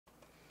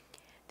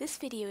This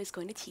video is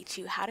going to teach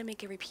you how to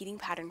make a repeating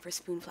pattern for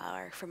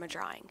Spoonflower from a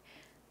drawing.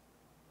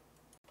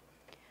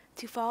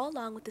 To follow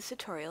along with this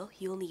tutorial,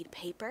 you will need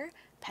paper,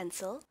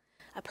 pencil,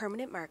 a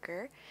permanent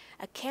marker,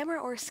 a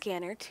camera or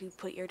scanner to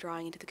put your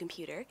drawing into the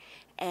computer,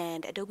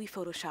 and Adobe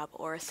Photoshop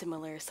or a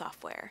similar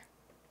software.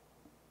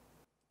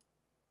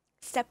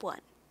 Step 1.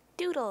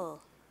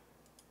 Doodle.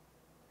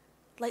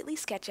 Lightly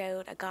sketch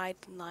out a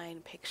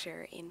guideline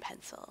picture in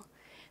pencil,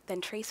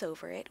 then trace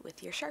over it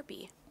with your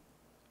Sharpie.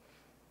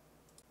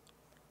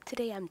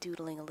 Today I'm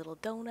doodling a little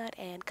donut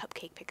and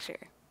cupcake picture.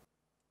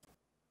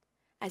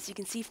 As you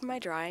can see from my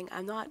drawing,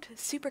 I'm not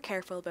super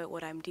careful about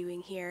what I'm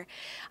doing here.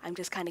 I'm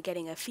just kind of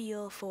getting a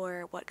feel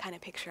for what kind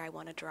of picture I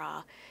want to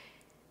draw.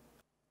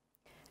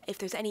 If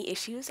there's any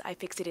issues, I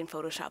fix it in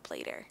Photoshop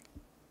later.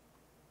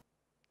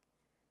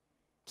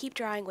 Keep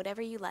drawing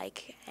whatever you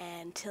like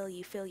until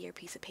you fill your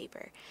piece of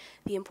paper.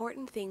 The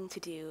important thing to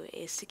do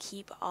is to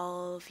keep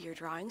all of your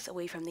drawings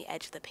away from the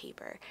edge of the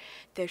paper.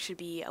 There should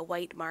be a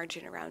white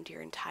margin around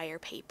your entire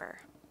paper.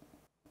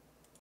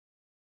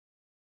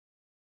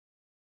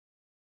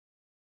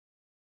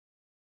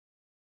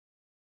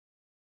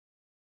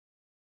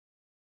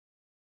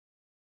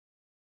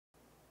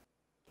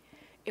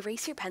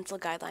 Erase your pencil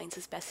guidelines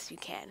as best as you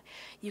can.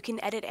 You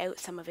can edit out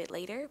some of it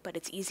later, but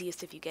it's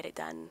easiest if you get it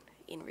done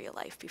in real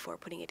life before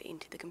putting it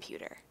into the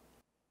computer.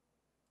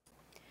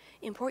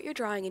 Import your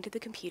drawing into the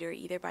computer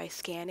either by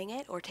scanning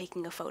it or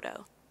taking a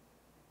photo.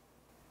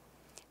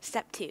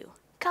 Step 2.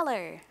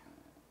 Color.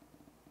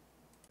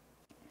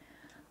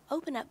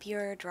 Open up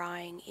your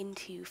drawing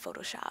into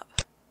Photoshop.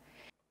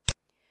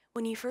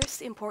 When you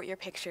first import your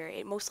picture,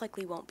 it most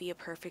likely won't be a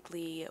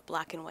perfectly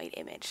black and white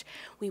image.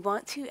 We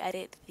want to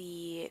edit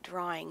the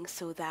drawing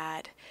so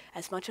that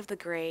as much of the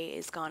gray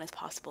is gone as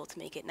possible to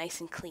make it nice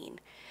and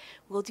clean.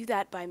 We'll do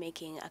that by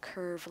making a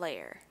curve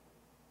layer.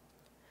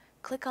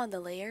 Click on the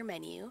Layer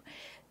menu,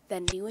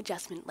 then New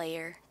Adjustment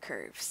Layer,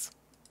 Curves.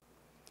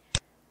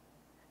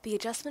 The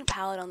adjustment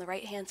palette on the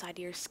right-hand side of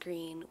your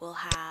screen will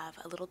have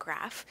a little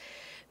graph.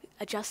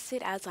 Adjust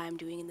it as I'm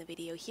doing in the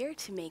video here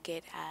to make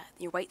it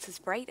your whites as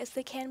bright as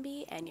they can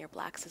be and your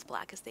blacks as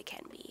black as they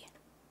can be.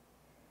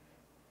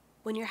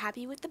 When you're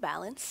happy with the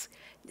balance,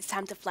 it's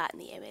time to flatten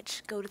the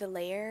image. Go to the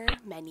Layer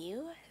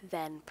menu,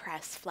 then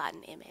press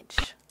Flatten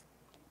Image.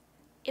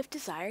 If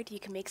desired, you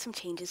can make some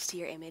changes to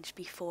your image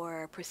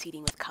before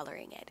proceeding with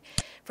coloring it.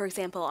 For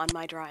example, on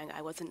my drawing,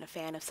 I wasn't a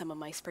fan of some of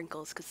my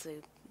sprinkles because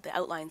the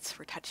outlines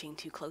were touching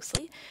too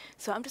closely.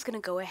 So I'm just going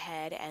to go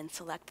ahead and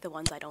select the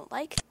ones I don't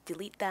like,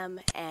 delete them,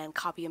 and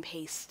copy and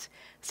paste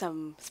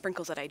some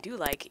sprinkles that I do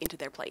like into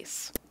their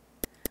place.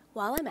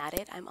 While I'm at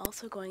it, I'm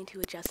also going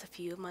to adjust a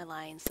few of my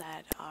lines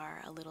that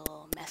are a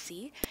little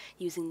messy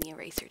using the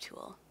eraser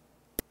tool.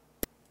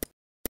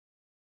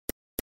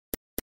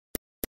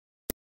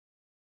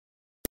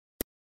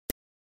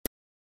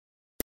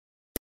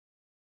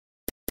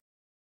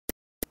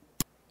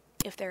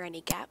 If there are any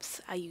gaps,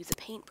 I use a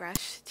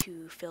paintbrush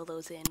to fill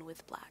those in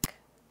with black.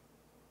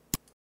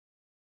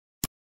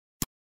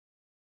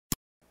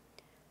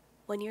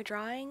 When your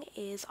drawing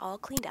is all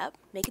cleaned up,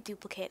 make a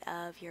duplicate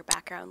of your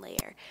background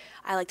layer.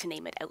 I like to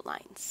name it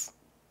Outlines.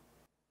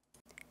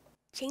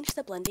 Change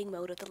the blending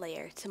mode of the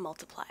layer to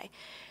Multiply.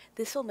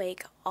 This will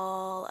make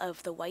all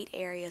of the white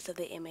areas of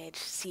the image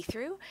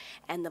see-through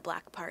and the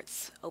black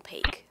parts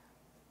opaque.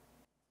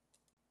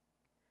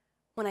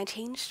 When I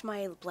changed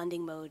my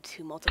blending mode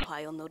to Multiply,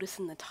 you'll notice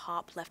in the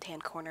top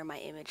left-hand corner of my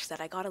image that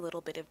I got a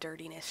little bit of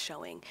dirtiness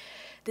showing.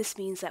 This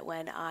means that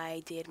when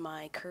I did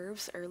my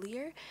curves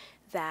earlier,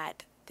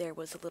 that there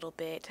was a little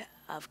bit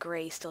of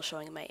gray still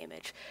showing in my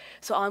image.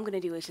 So all I'm going to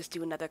do is just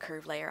do another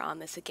curve layer on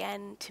this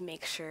again to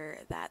make sure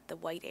that the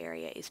white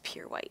area is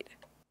pure white.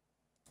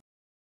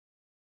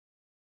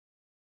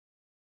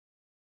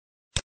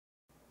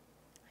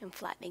 I'm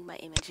flattening my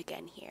image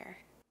again here.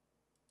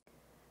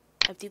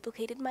 I've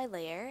duplicated my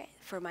layer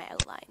for my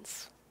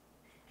outlines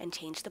and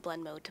changed the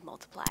blend mode to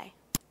Multiply.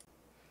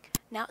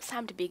 Now it's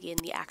time to begin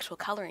the actual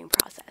coloring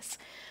process.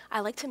 I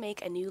like to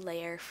make a new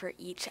layer for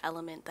each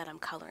element that I'm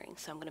coloring.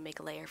 So I'm going to make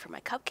a layer for my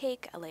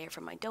cupcake, a layer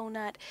for my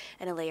donut,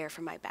 and a layer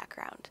for my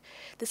background.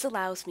 This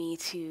allows me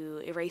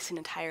to erase an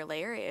entire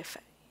layer if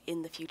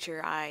in the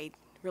future I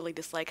really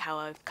dislike how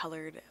I've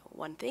colored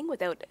one thing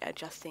without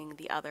adjusting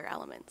the other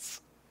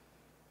elements.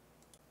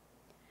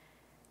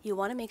 You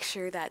want to make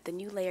sure that the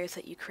new layers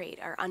that you create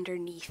are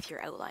underneath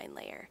your outline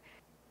layer.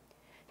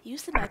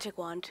 Use the magic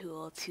wand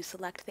tool to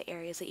select the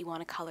areas that you want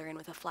to color in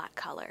with a flat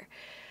color.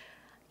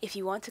 If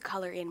you want to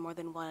color in more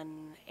than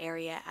one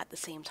area at the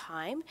same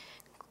time,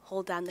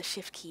 hold down the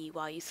Shift key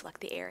while you select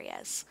the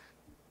areas.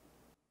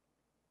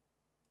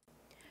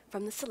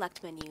 From the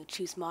Select menu,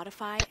 choose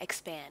Modify,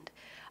 Expand.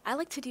 I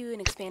like to do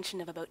an expansion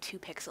of about 2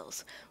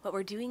 pixels. What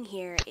we're doing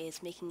here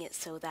is making it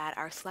so that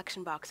our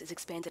selection box is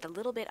expanded a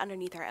little bit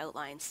underneath our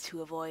outlines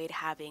to avoid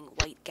having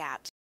white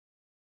gaps.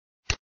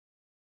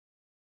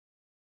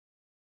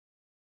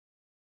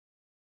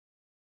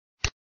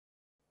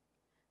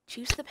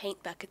 Choose the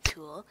Paint Bucket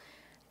tool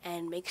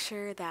and make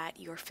sure that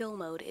your fill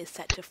mode is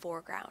set to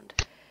foreground.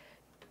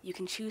 You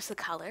can choose the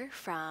color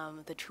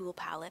from the tool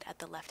palette at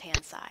the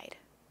left-hand side.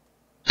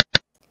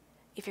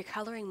 If you're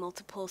coloring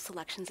multiple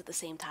selections at the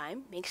same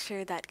time, make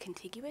sure that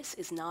contiguous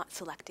is not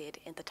selected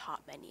in the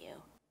top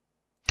menu.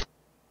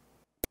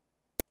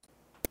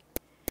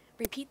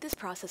 Repeat this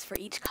process for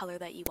each color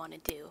that you want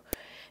to do,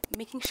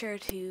 making sure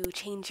to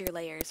change your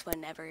layers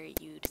whenever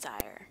you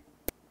desire.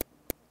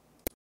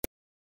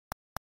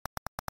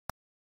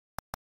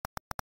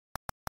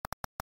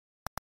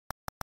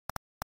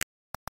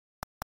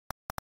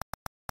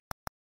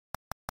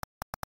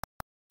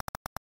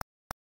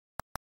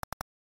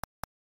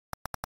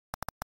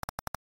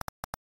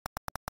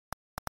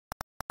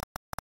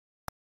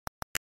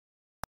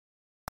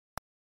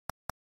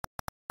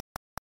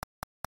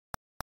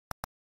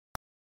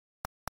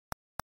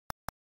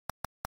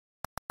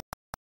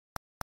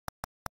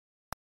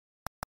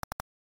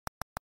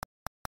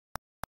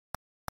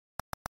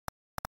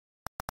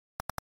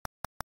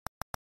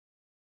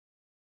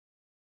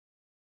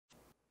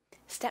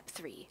 Step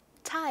 3.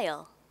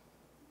 Tile.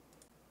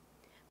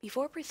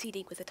 Before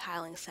proceeding with the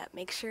tiling step,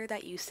 make sure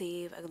that you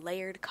save a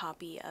layered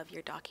copy of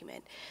your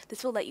document.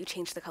 This will let you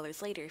change the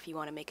colors later if you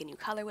want to make a new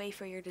colorway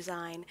for your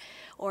design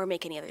or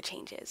make any other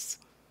changes.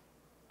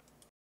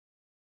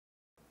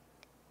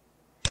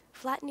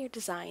 Flatten your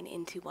design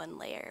into one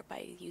layer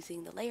by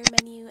using the layer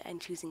menu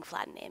and choosing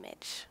Flatten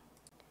Image.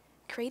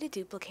 Create a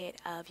duplicate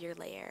of your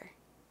layer.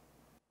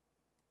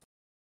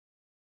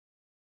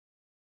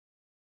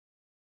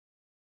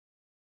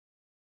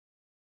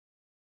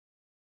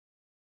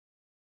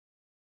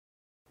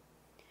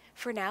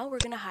 For now, we're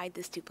going to hide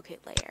this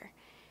duplicate layer.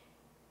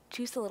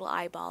 Choose the little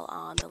eyeball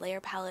on the layer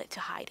palette to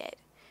hide it.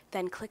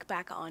 Then click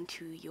back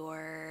onto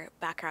your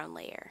background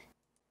layer.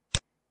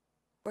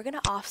 We're going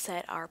to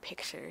offset our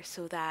picture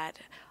so that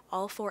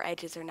all 4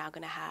 edges are now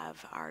going to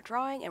have our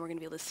drawing and we're going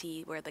to be able to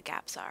see where the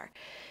gaps are.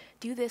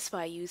 Do this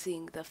by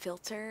using the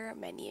Filter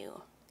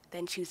menu,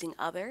 then choosing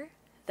Other,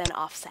 then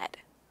Offset.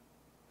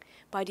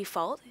 By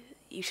default,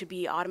 you should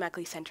be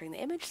automatically centering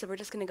the image, so we're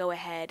just going to go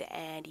ahead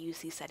and use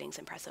these settings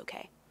and press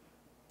OK.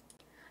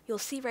 You'll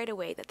see right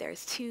away that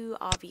there's 2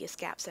 obvious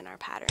gaps in our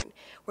pattern.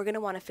 We're going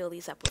to want to fill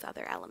these up with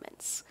other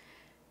elements.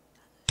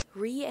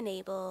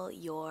 Re-enable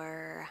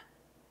your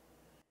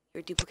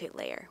duplicate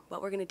layer.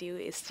 What we're going to do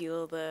is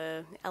steal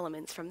the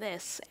elements from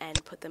this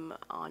and put them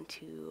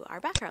onto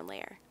our background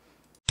layer.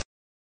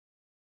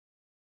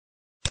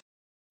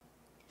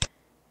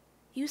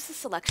 Use the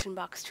selection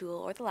box tool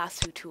or the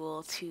lasso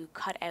tool to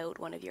cut out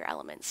one of your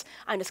elements.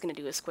 I'm just going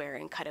to do a square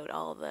and cut out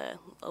all the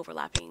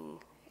overlapping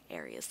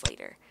areas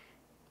later.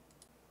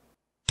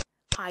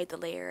 Hide the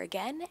layer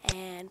again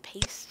and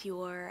paste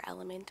your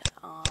element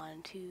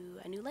onto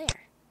a new layer.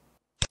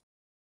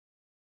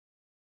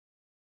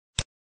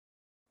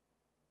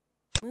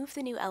 Move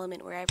the new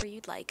element wherever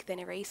you'd like, then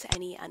erase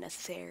any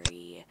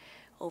unnecessary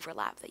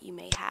overlap that you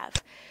may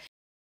have.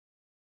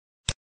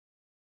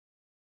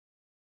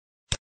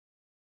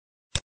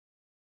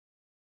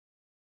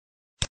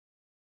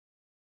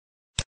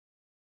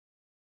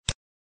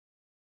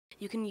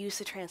 You can use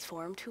the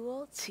transform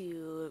tool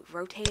to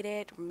rotate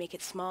it, make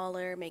it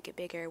smaller, make it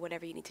bigger,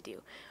 whatever you need to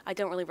do. I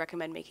don't really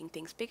recommend making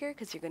things bigger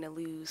because you're going to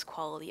lose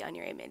quality on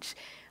your image.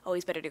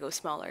 Always better to go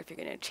smaller if you're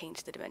going to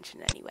change the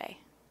dimension anyway.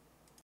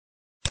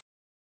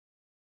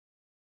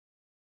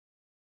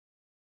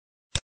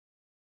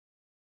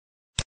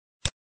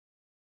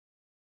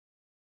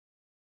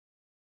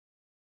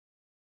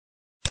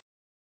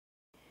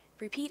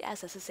 Repeat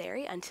as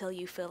necessary until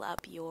you fill up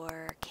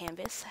your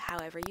canvas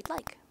however you'd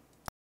like.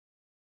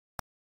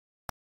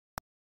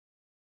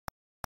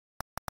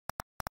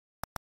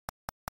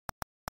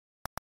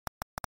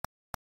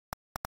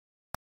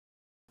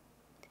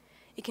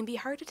 It can be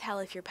hard to tell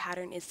if your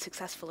pattern is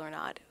successful or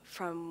not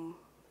from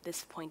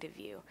this point of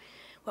view.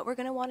 What we're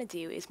going to want to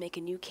do is make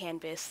a new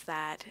canvas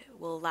that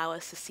will allow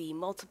us to see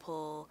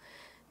multiple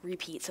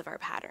repeats of our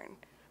pattern.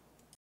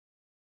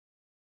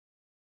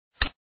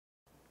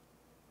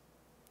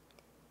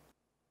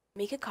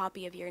 Make a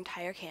copy of your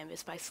entire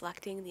canvas by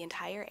selecting the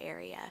entire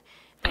area,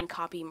 then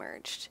copy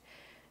merged.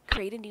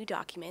 Create a new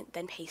document,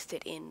 then paste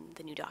it in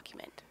the new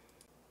document.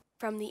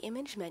 From the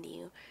image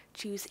menu,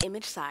 choose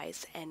image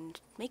size and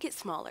make it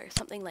smaller,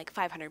 something like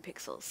 500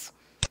 pixels.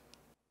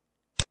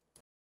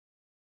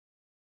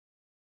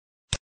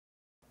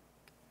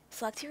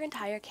 Select your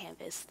entire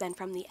canvas, then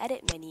from the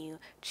edit menu,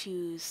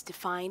 choose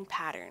define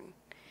pattern.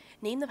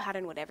 Name the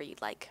pattern whatever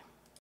you'd like.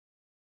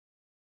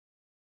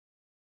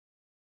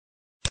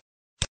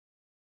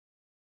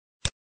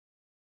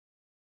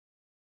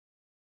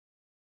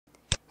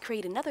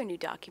 Create another new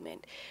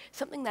document,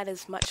 something that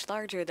is much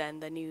larger than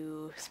the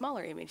new,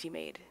 smaller image you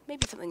made,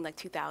 maybe something like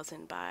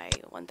 2000 by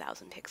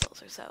 1000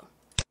 pixels or so.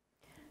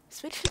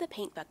 Switch to the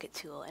Paint Bucket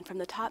tool, and from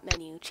the top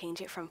menu, change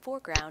it from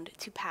Foreground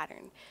to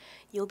Pattern.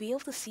 You'll be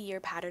able to see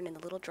your pattern in the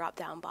little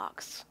drop-down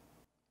box.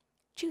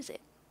 Choose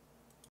it.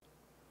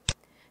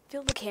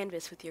 Fill the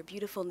canvas with your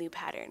beautiful new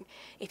pattern.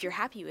 If you're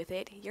happy with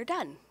it, you're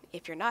done.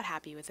 If you're not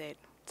happy with it,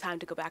 time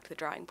to go back to the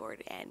drawing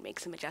board and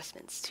make some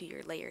adjustments to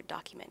your layered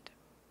document.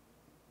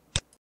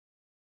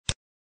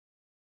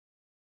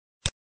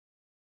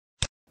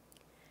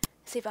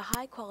 Save a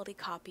high-quality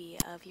copy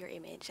of your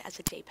image as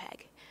a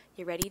JPEG.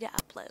 You're ready to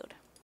upload.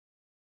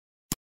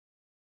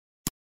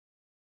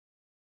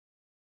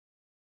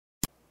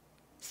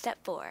 Step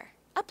 4.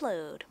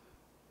 Upload.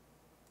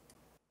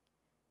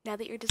 Now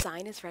that your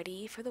design is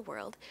ready for the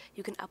world,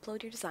 you can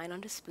upload your design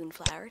onto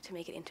Spoonflower to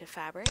make it into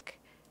fabric,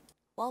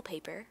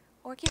 wallpaper,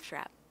 or gift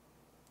wrap.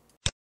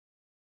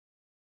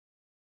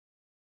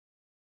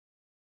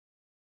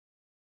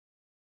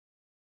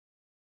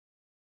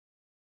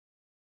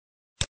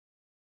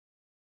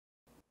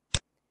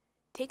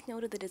 Take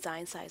note of the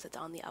design size that's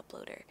on the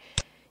uploader.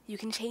 You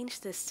can change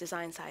this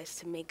design size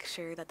to make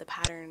sure that the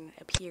pattern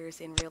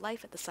appears in real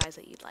life at the size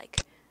that you'd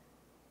like.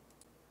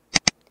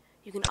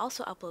 You can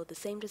also upload the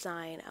same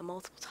design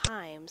multiple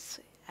times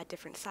at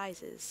different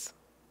sizes.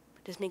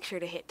 Just make sure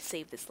to hit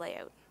Save this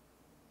layout.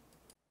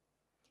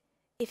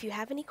 If you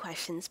have any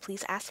questions,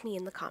 please ask me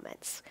in the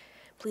comments.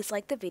 Please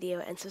like the video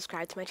and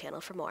subscribe to my channel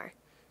for more.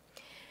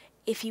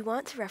 If you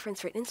want to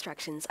reference written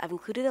instructions, I've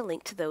included a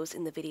link to those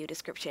in the video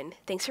description.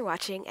 Thanks for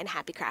watching and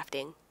happy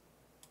crafting!